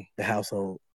focus on the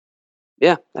household.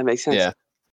 Yeah, that makes sense. Yeah.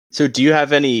 So do you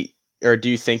have any, or do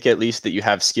you think at least that you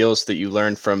have skills that you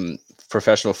learned from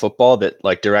professional football that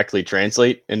like directly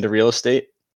translate into real estate?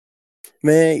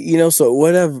 Man, so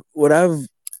what I've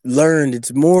learned,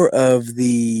 it's more of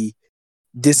the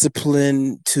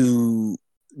discipline to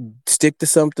stick to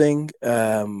something,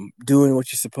 doing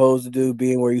what you're supposed to do,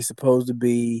 being where you're supposed to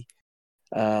be,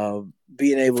 uh,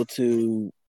 being able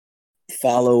to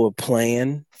follow a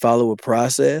plan, follow a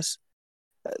process.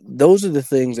 Those are the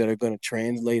things that are going to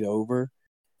translate over.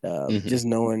 Mm-hmm. Just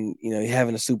knowing,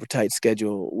 having a super tight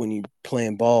schedule when you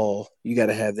playing ball, you got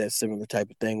to have that similar type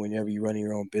of thing whenever you're running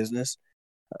your own business.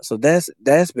 So that's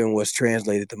been what's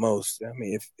translated the most. I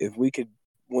mean, if we could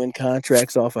win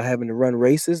contracts off of having to run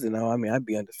races, then I'd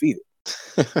be undefeated.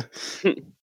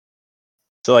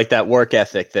 So like that work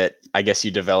ethic that I guess you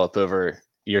develop over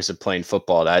years of playing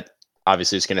football, that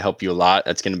obviously is going to help you a lot.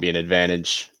 That's going to be an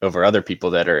advantage over other people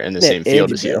that are in the That same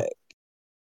field edge as you. back.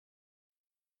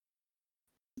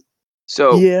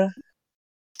 So, Yeah.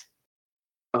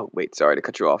 oh wait, sorry to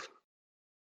cut you off.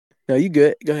 No, you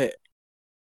good. Go ahead.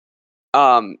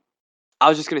 I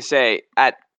was just gonna say,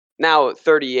 at now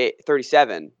 38,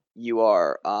 37, you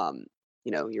are,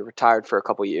 you're retired for a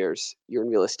couple years. You're in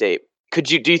real estate.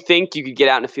 Do you think you could get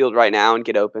out in the field right now and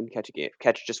get open,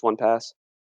 catch just one pass?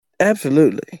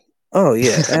 Absolutely. Oh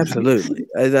yeah, absolutely.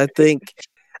 I think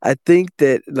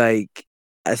that like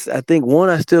I think one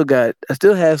I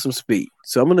still have some speed,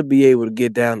 so I'm gonna be able to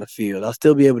get down the field. I'll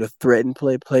still be able to threaten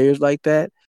players like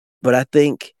that, but I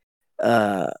think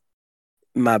uh,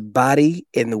 my body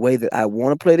and the way that I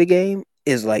want to play the game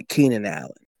is like Keenan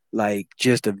Allen, like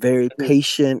just a very Mhm.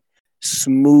 patient,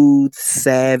 smooth,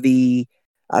 savvy.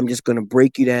 I'm just gonna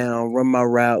break you down, run my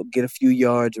route, get a few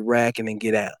yards, rack, and then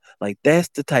get out. Like that's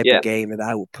the type of Yeah. game that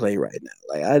I would play right now.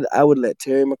 Like I would let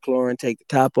Terry McLaurin take the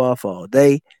top off all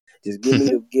day. Just give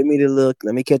me the look.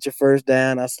 Let me catch a first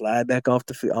down. I'll slide back off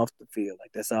the field.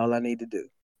 Like that's all I need to do.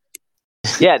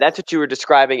 Yeah, that's what you were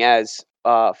describing as,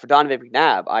 for Donovan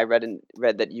McNabb. I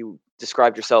read that you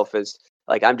described yourself as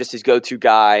like, I'm just his go-to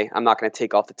guy. I'm not going to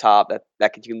take off the top.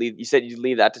 That could you leave? You said you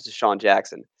leave that to Deshaun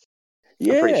Jackson.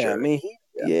 I'm pretty Yeah, I sure. mean,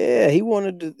 he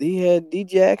wanted to. He had D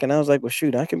Jack, and I was like, well,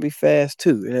 shoot, I can be fast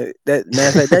too. And that matter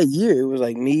of fact, that year it was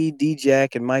like me, D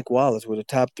Jack, and Mike Wallace were the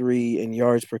top 3 in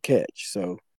yards per catch.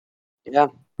 So Yeah,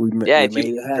 we yeah. we If you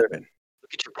made it happen.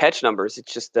 look at your catch numbers,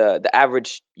 it's just the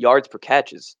average yards per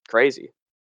catch is crazy.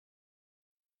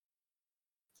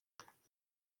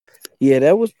 Yeah,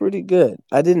 that was pretty good.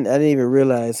 I didn't even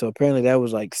realize. So apparently that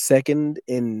was like second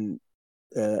in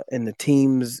the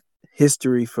team's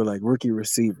history for like rookie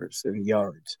receivers in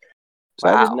yards. So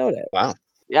I didn't Wow. know that. Wow.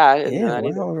 Yeah, I didn't know Yeah, that wow,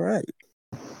 either. all right.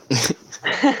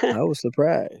 I was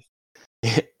surprised.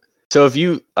 So have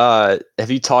you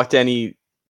talked to any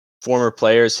former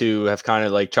players who have kind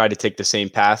of like tried to take the same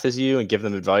path as you and give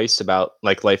them advice about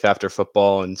like life after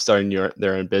football and starting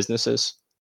their own businesses?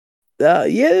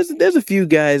 Yeah, there's a few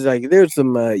guys, like there's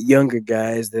some younger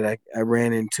guys that I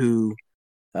ran into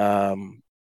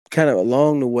kind of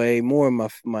along the way, more in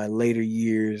my later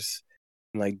years,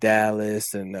 like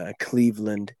Dallas and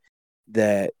Cleveland,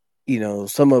 that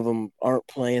some of them aren't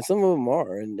playing, some of them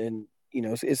are, and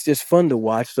it's just fun to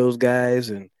watch those guys.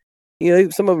 And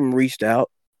some of them reached out,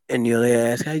 and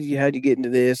they ask how'd you get into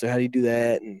this, or how do you do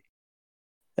that, and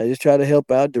I just try to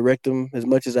help out, direct them as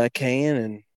much as I can,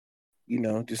 and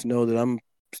just know that I'm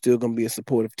still gonna be a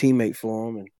supportive teammate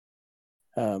for them.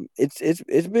 And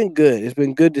it's been good. It's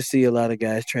been good to see a lot of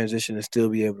guys transition and still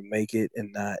be able to make it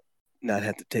and not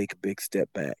have to take a big step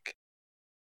back.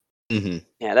 Mm-hmm.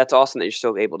 Yeah, that's awesome that you're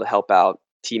still able to help out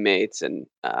teammates and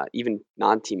even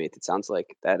non-teammates. It sounds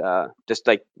like that just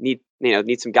like need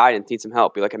some guidance, need some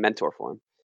help. Be like a mentor for them.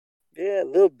 Yeah, a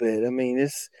little bit. I mean,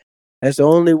 that's the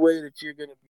only way that you're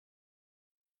gonna be.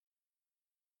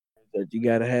 That you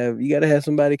gotta have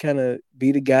somebody kind of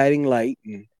be the guiding light,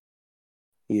 and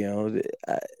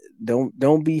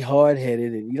don't be hard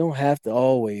headed, and you don't have to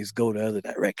always go the other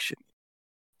direction.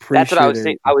 Pretty That's what I sure was there.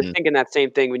 saying. I was thinking that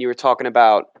same thing when you were talking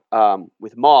about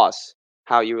with Moss,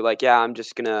 how you were like, yeah, I'm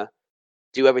just gonna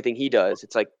do everything he does.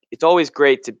 It's like it's always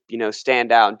great to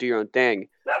stand out and do your own thing.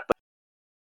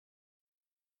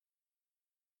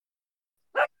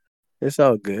 It's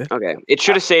all good. Okay, it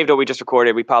should have saved what we just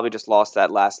recorded. We probably just lost that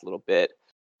last little bit.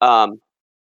 Um,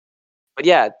 but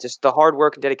yeah, just the hard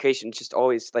work and dedication. It's just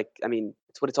always like, I mean,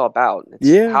 it's what it's all about. It's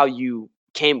Yeah, how you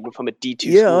came from a D2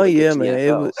 yeah, oh school to get yeah, to the man. It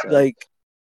NFL. was So like,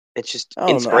 it's just I don't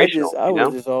know. inspirational, I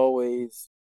was just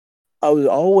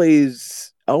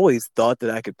always thought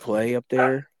that I could play up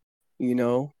there. You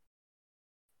know,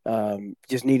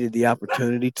 just needed the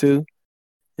opportunity to.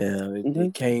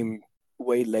 It came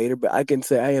way later, but I can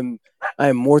say I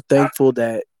am more thankful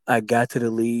that I got to the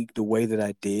league the way that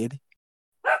I did,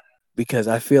 because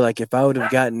I feel like if I would have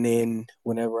gotten in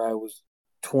whenever I was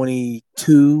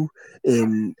 22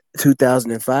 in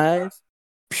 2005,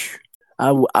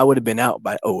 I would have been out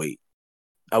by '08.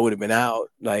 I would have been out.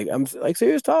 Like, I'm like,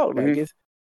 serious talk. Like,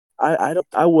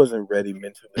 I wasn't ready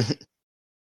mentally.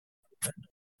 That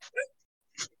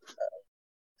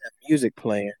music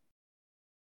playing.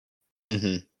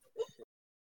 Mm-hmm.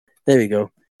 There we go.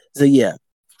 So yeah,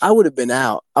 I would have been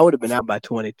out. I would have been out by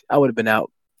 20. I would have been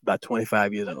out by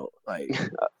 25 years old. Like,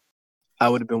 I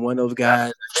would have been one of those guys.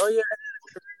 Like, oh yeah,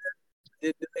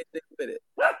 did anything with it.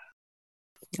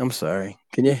 I'm sorry.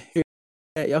 Can you hear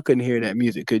that? Y'all couldn't hear that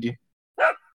music, could you?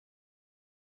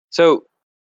 So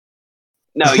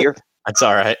no, That's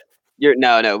all right.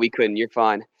 no, we couldn't. You're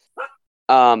fine.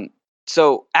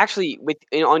 So actually,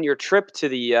 on your trip to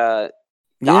the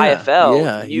IFL,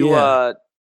 Yeah.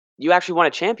 you actually won a I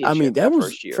mean, championship that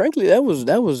first year. frankly, that was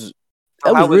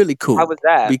So really cool. How was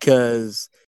that? Because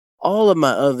all of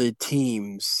my other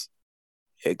teams,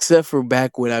 except for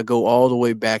back when I go all the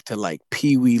way back to like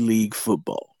Pee Wee League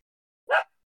football,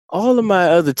 all of my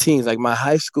other teams, like my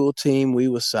high school team, we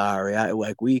were sorry.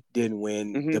 We didn't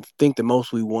win. Mm-hmm. I think the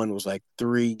most we won was like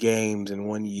 3 games in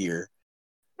 1 year.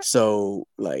 So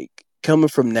like coming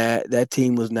from that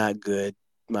team was not good.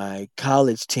 My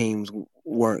college teams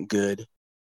weren't good.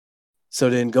 So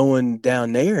then going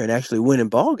down there and actually winning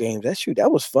ball games,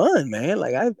 that was fun, man.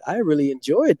 Like I really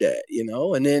enjoyed that,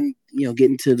 And then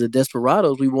getting to the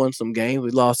Desperados, we won some games.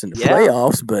 We lost in the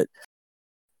playoffs, but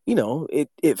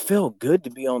it felt good to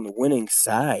be on the winning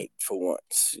side for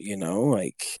once.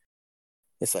 Like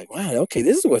it's like, wow, okay,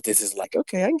 this is what this is like.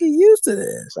 Okay, I can get used to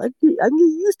this. I can get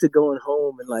used to going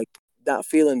home and like not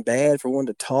feeling bad for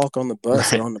wanting to talk on the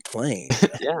bus or on the plane.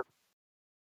 Yeah.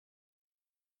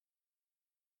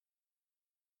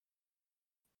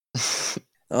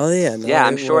 Oh yeah, no, Yeah,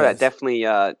 I'm sure that was. definitely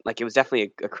it was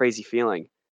definitely a crazy feeling.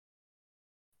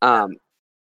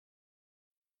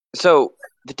 So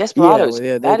the Desperados,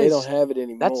 Yeah, they don't have it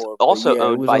that's anymore. But also yeah, it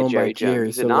owned was by owned by Jerry Jones, Jerry.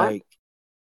 is it So not? like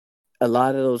a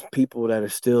lot of those people that are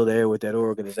still there with that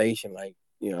organization, like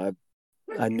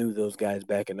I knew those guys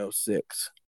back in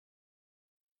 '06.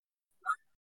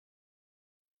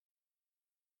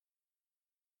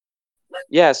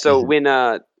 Yeah, so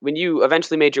when you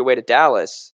eventually made your way to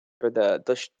Dallas for the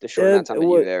short amount of time that you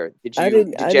were there, did I Jerry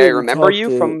didn't remember talk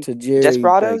you from to the Jerry like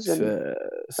Desperados and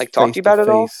like talk to face you to about it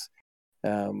all? face.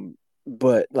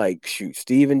 But like shoot,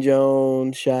 Stephen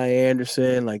Jones, Shy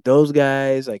Anderson, like those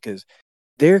guys, like because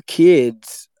their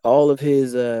kids, all of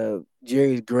his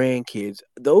Jerry's grandkids,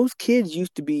 those kids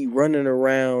used to be running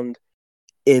around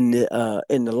in the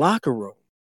locker room.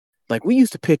 Like we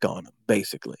used to pick on them,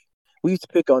 basically. We used to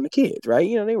pick on the kids, right?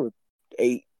 They were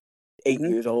 8 Mhm.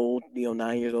 years old,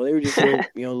 9 years old. They were just little,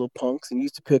 little punks, and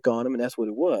used to pick on them, and that's what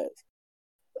it was.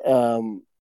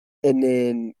 And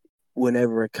then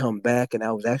whenever I come back, and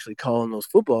I was actually calling those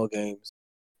football games,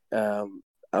 I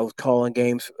was calling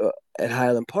games at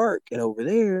Highland Park, and over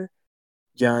there,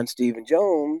 John Stephen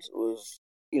Jones was,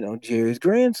 Jerry's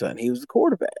grandson. He was the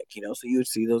quarterback, so you would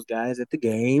see those guys at the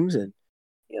games, and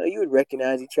you would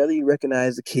recognize each other. You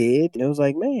recognize the kid. And it was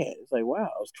like, man, it's like, wow,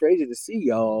 it's crazy to see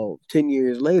y'all 10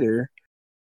 years later,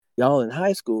 y'all in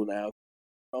high school now,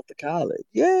 off to college.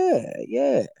 Yeah,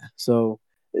 yeah. So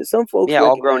some folks Yeah,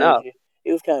 all grown recognize up. you.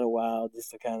 It was kind of wild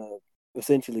just to kind of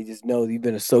essentially just know that you've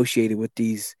been associated with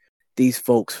these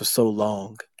folks for so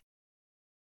long.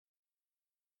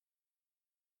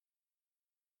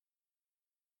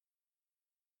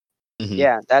 Mhm.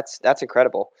 Yeah, that's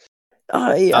incredible. Yeah,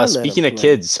 I let Speaking them of play.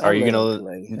 kids, I are you let them gonna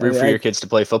play. root for your kids to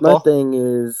play My football? thing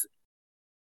is,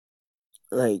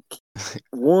 like,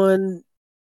 one,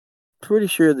 pretty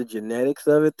sure the genetics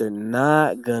of it, they're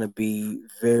not gonna be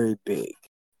very big.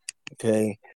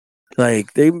 Okay,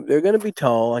 like they're gonna be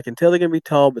tall. I can tell they're gonna be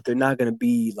tall, but they're not gonna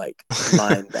be like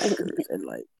linebackers and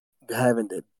like having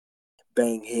to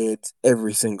bang heads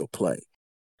every single play.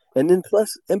 And then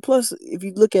plus, if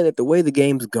you look at it, the way the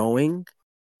game's going,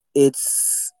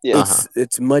 it's Yeah.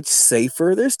 it's much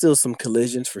safer. There's still some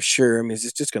collisions for sure. I mean,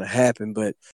 it's just gonna happen,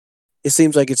 but it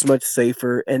seems like it's much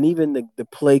safer. And even the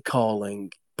play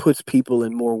calling puts people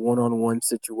in more one-on-one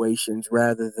situations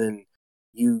rather than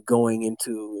you going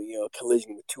into a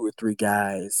collision with 2 or 3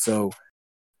 guys. So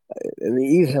I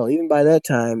mean, even by that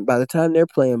time, by the time they're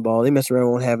playing ball, they mess around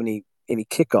won't have any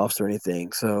kickoffs or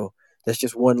anything. So that's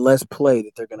just one less play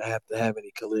that they're going to have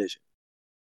any collision.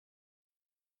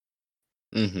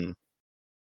 Mm-hmm.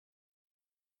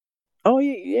 Oh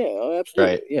yeah, oh,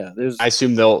 absolutely, Right. yeah. I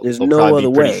assume they'll There's they'll no probably other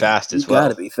be pretty way. fast You as got to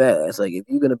well. be fast. Like if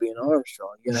you're going to be an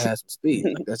Armstrong, you got to have some speed.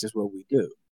 Like that's just what we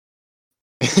do.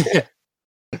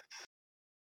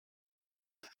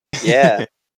 Yeah.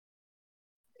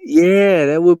 Yeah,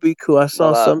 that would be cool. I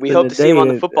saw Well, we something hope to see him today on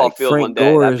the that football like field one Frank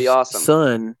day. That'd be Gore's awesome.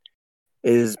 son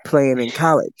is playing in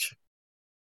college.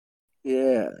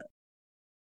 Yeah,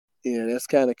 yeah, that's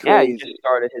kind of Yeah, he just crazy.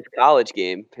 started his college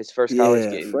game, his first college Yeah,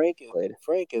 game he played.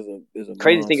 Frank is a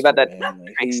Crazy to think about monster, that. man.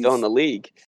 Like Frank's still in the league.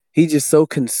 he's just so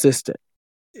consistent,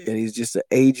 and he's just an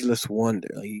ageless wonder.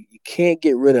 Like you can't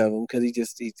get rid of him because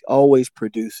he always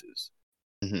produces.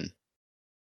 Mm-hmm.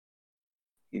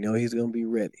 He's gonna be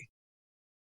ready.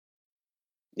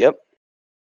 Yep.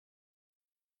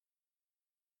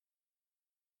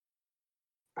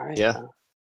 All right. Yeah.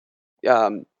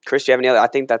 Chris, do you have any other? I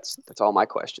think that's all my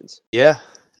questions. Yeah.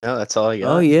 No, that's all I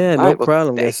got. Oh yeah, All no right. Well,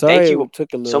 problem, guys. thank Sorry you it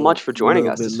took a so much for joining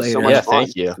little us. bit This was so later. much Yeah, fun.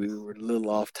 thank you. We were a little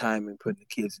off time and putting the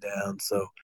kids down, so.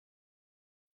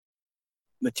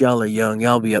 But y'all are young.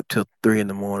 Y'all be up till 3 in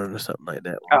the morning or something like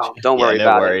that. Won't Oh, don't worry no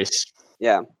about worries. it.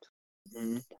 Yeah.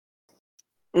 you?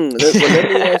 Let me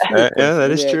ask you a question. Yeah, that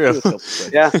Let is me ask true. you a couple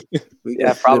questions. Yeah. We Yeah. can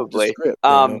flip the Probably. script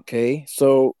then, okay?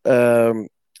 So,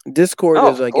 Discord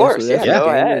Oh, is, of I guess, course. that's Yeah. what Go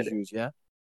gamers ahead. use, yeah?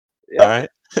 Yeah. All right.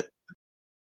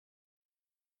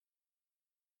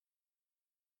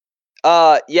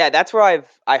 Yeah. That's where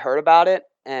I heard about it,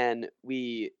 and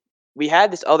we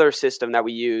had this other system that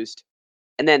we used,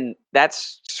 and then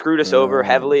that's screwed us over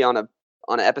heavily on an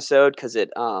episode because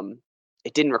it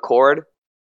didn't record,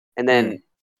 and then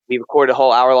we recorded a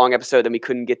whole hour-long episode, then we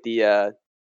couldn't get the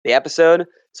episode.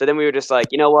 So then we were just like,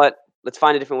 you know what? Let's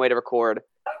find a different way to record.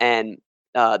 And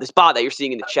this bot that you're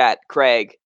seeing in the chat,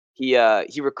 Craig,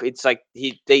 it's like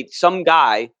some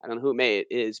guy, I don't know who it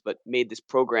is, but made this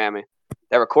program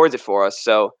that records it for us.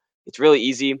 So it's really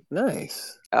easy.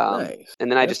 Nice. Nice.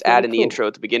 And then I That's just add in pretty the cool. intro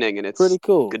at the beginning, and it's Pretty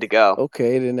cool. good to go.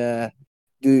 Okay, then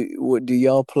do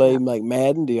y'all play like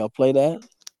Madden? Do y'all play that?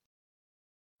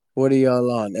 What are y'all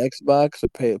on? Xbox or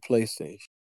PlayStation?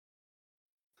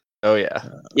 Oh yeah.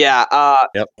 Yeah.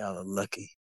 Yep. Y'all are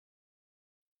lucky.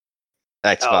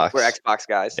 Xbox. Oh, we're Xbox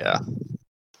guys. Yeah.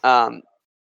 Um.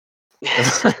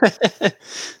 I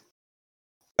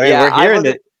mean, Yeah, we're I hearing wasn't.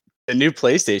 that the new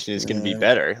PlayStation is going to be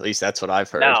better. At least that's what I've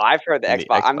heard. No, I've heard the from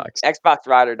Xbox. I'm Xbox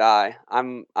ride or die.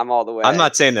 I'm all the way. I'm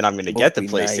not saying that I'm going to get the Be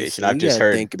PlayStation. nice. I've You just gotta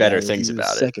heard think better about it. things You about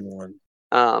the it. second one.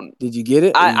 Did you get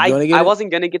it? Are you I gonna get I it?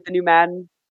 wasn't gonna get the new Madden.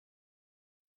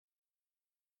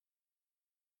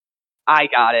 I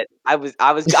got it. I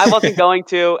wasn't going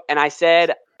to, and I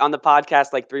said on the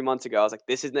podcast like 3 months ago, I was like,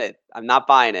 "This isn't it. I'm not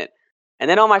buying it." And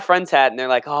then all my friends had, and they're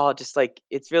like, "Oh, just like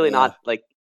it's really Yeah. not like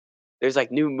there's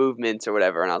like new movements or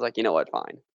whatever." And I was like, "You know what?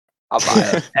 Fine." I'll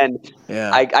buy it. And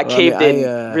Yeah. I caved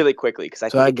in really quickly because I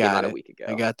think it came out a week ago.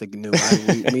 I got the new.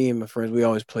 Me and my friends, we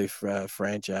always play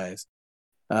franchise.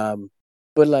 But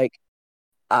like,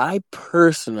 I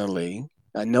personally,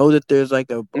 I know that there's like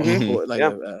a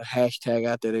hashtag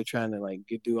out there. They're trying to like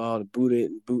do all the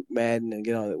boot Madden and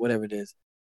get all that, whatever it is.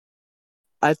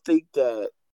 I think that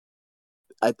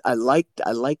I like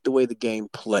the way the game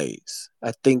plays.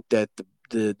 I think that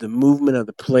the movement of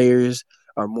the players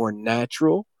are more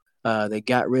natural. They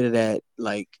got rid of that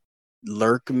like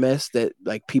lurk mess that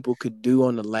like people could do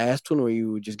on the last one where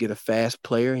you would just get a fast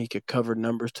player and he could cover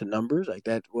numbers to numbers. Like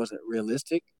that wasn't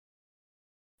realistic.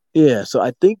 Yeah, so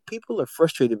I think people are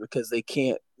frustrated because they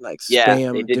can't like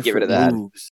spam different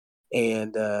moves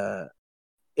and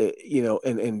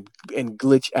and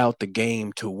glitch out the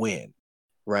game to win,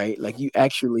 right? Like you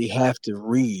actually have to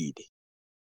read.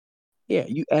 Yeah,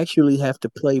 you actually have to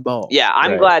play ball. Yeah,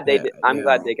 I'm glad they did. I'm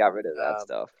glad they got rid of that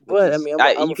stuff. But I mean,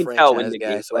 I'm you a can tell when franchise the guy,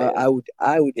 game's so playing.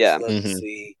 I would just love to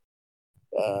see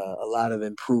a lot of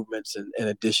improvements and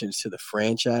additions to the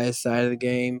franchise side of the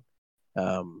game.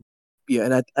 Yeah,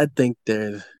 and I think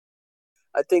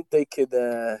they could.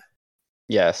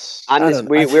 Yes.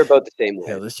 We're both the same way.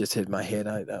 Hell, this just hit my head.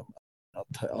 I'll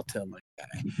tell my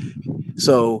guy.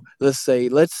 So let's say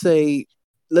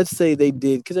they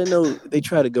did, because I know they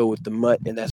try to go with the MUT,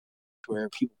 and that's where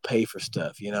people pay for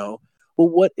stuff, you know. Well,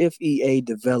 what if EA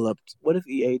developed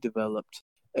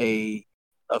a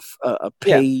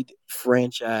paid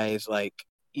franchise, like,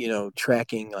 you know,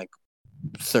 tracking like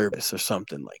service or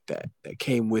something like that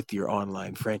came with your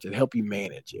online franchise, help you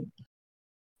manage it?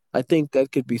 I think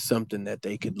that could be something that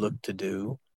they could look to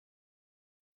do.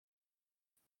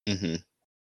 Mm-hmm.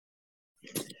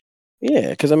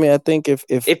 Yeah, because I mean, I think if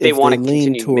they want to lean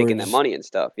continue towards making that money and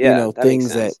stuff, yeah, you know, that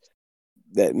things makes sense.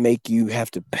 that make you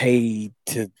have to pay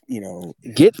to, you know,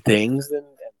 get things, then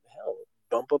hell,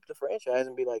 bump up the franchise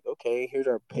and be like, okay, here's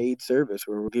our paid service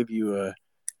where we'll give you a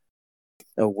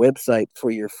website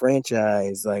for your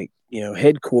franchise, like, you know,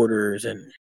 headquarters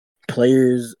and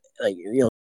players, like, you know,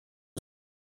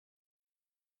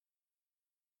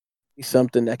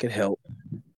 something that could help.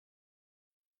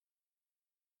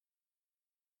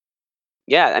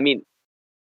 Yeah, I mean,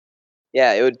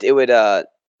 it would. I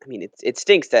mean, it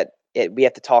stinks that we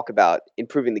have to talk about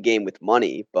improving the game with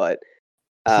money, but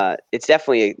it's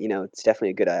definitely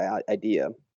a good idea.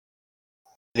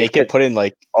 They could put in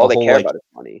like all they whole, care like, about is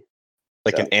money,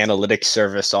 like an analytics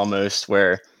service almost,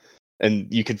 where, and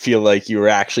you could feel like you were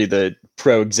actually the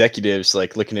pro executives,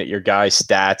 like looking at your guys'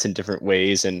 stats in different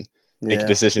ways and making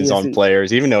decisions on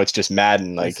players, even though it's just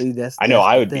Madden. Like, I know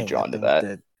I would be drawn to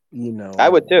that. You know, I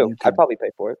would too. I'd probably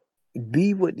pay for it.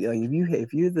 Be what, like,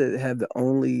 if you have the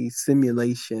only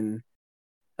simulation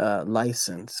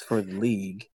license for the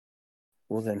league,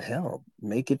 well then hell,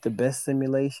 make it the best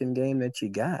simulation game that you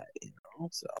got. You know,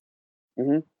 so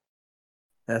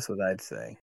that's what I'd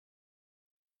say.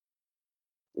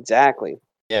 Exactly.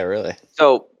 Yeah, really.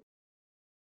 So,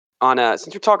 since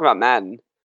we're talking about Madden,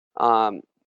 on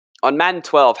Madden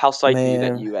 12, how psyched were you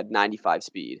that you had 95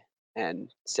 speed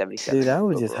and 77? Dude, I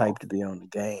was overall? just hyped to be on the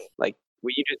game. Like,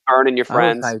 were you just burning your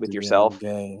friends with yourself?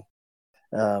 I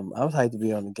was hyped to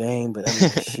be on the game, but I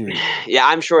mean, shoot. Yeah,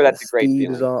 I'm sure that's a great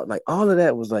feeling. Is all of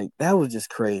that was like, that was just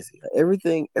crazy.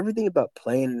 Everything about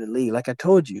playing in the league. Like I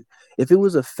told you, if it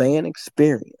was a fan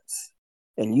experience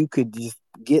and you could just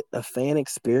get a fan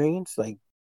experience, like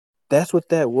that's what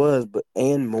that was, but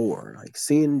and more. Like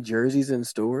seeing jerseys in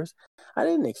stores, I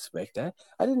didn't expect that.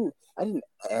 I didn't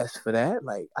ask for that.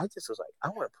 Like I just was like, I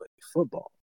want to play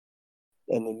football,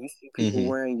 and then you see people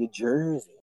wearing your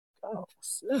jersey. Oh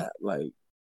snap! Like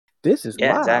this is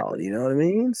wild. Exactly. You know what I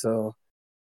mean? So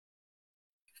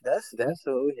that's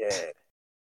what we had.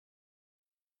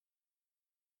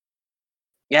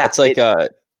 Yeah, it's like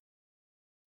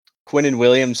Quinnen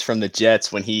Williams from the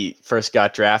Jets when he first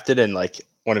got drafted, and like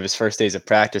one of his first days of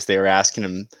practice, they were asking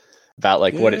him about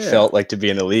like what it felt like to be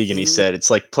in the league, and he said it's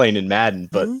like playing in Madden,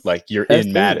 but like you're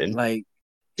in Madden. Like,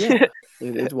 yeah,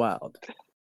 it's wild.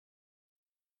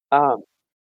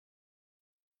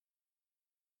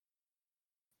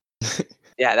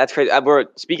 Yeah, that's crazy. We're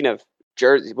speaking of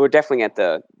jerseys. We're definitely at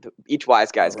the each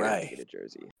wise guy's gonna have to get a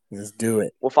jersey. Let's do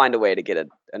it. We'll find a way to get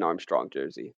an Armstrong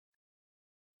jersey.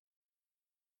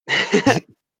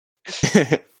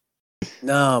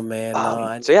 No, man.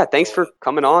 No. So yeah, thanks for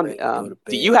coming on.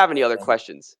 Do you have any other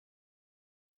questions?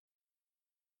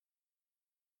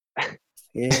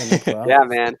 Yeah, no problem. Yeah,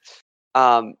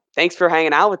 man. Thanks for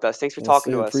hanging out with us. Thanks for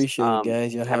talking to us. Appreciate it,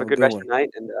 guys. Y'all have a good rest of the night,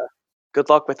 and good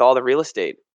luck with all the real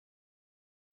estate.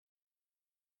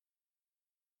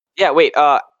 Yeah, wait.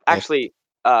 Actually,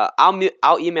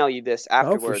 I'll email you this Oh,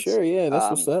 afterwards. for sure. Yeah, that's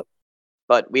what's up.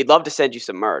 But we'd love to send you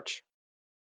some merch.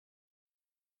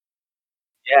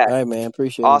 Yeah, All right, man.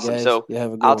 Appreciate awesome. it, guys. So You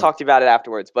have a good I'll one. talk to you about it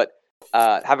afterwards. But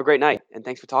have a great night, and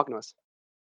thanks for talking to us.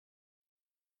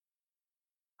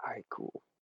 All right, cool.